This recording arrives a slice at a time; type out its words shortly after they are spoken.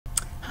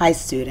Hi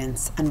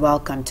students, and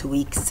welcome to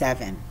week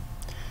 7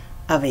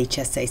 of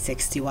HSA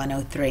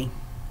 6103.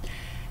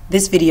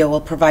 This video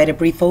will provide a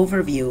brief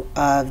overview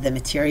of the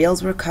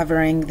materials we're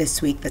covering this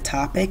week, the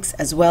topics,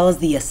 as well as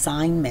the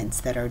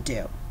assignments that are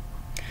due.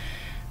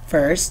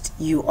 First,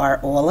 you are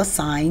all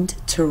assigned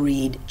to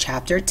read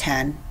Chapter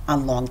 10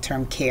 on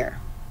long-term care.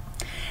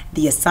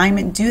 The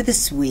assignment due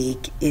this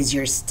week is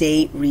your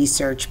state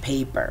research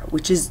paper,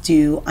 which is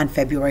due on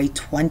February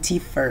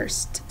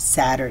 21st,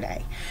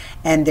 Saturday.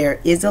 And there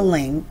is a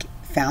link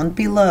found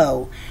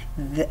below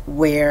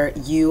where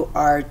you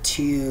are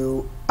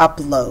to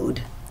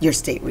upload your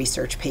state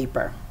research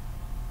paper.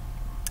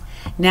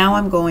 Now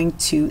I'm going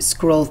to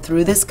scroll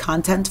through this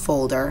content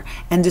folder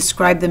and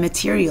describe the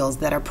materials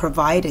that are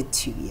provided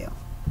to you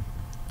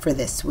for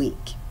this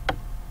week.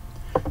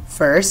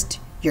 First,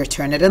 your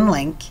Turnitin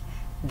link.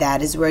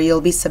 That is where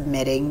you'll be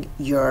submitting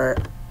your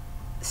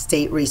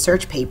state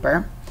research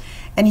paper.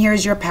 And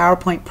here's your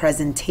PowerPoint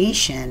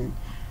presentation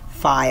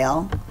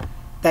file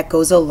that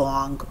goes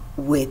along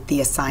with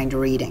the assigned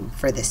reading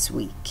for this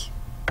week.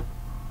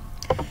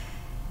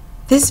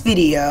 This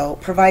video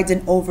provides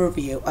an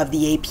overview of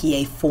the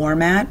APA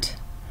format,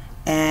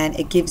 and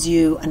it gives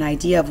you an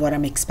idea of what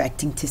I'm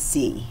expecting to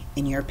see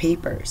in your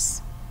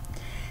papers.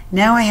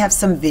 Now I have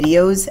some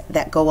videos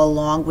that go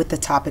along with the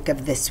topic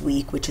of this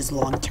week, which is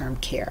long-term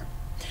care.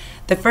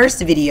 The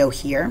first video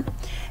here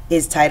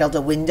is titled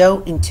A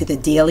Window into the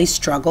Daily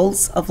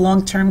Struggles of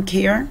Long-Term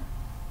Care.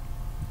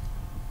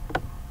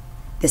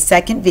 The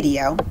second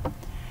video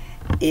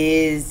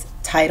is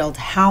titled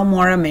How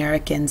More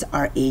Americans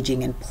Are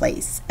Aging in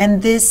Place.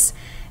 And this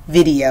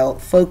video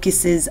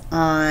focuses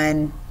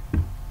on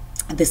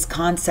this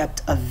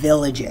concept of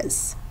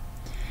villages.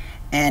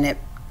 And it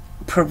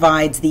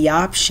provides the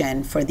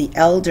option for the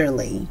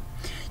elderly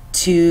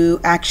to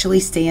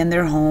actually stay in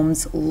their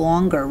homes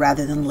longer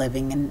rather than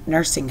living in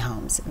nursing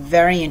homes.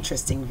 Very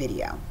interesting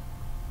video.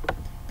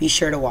 Be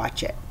sure to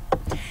watch it.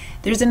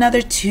 There's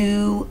another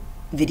 2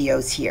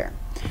 videos here.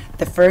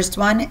 The first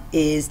one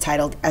is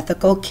titled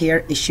Ethical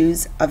Care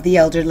Issues of the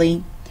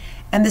Elderly,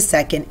 and the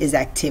second is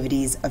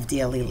Activities of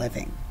Daily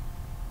Living.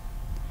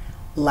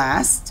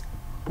 Last,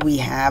 we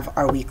have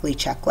our weekly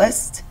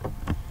checklist.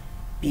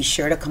 Be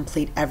sure to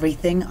complete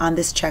everything on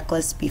this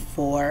checklist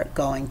before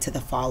going to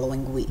the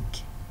following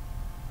week.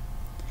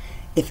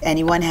 If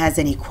anyone has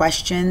any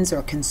questions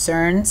or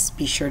concerns,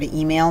 be sure to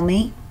email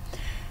me.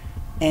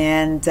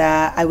 And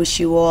I wish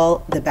you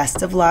all the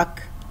best of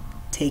luck.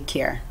 Take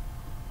care.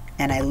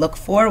 And I look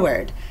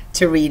forward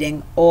to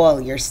reading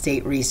all your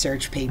state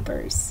research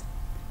papers.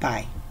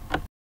 Bye.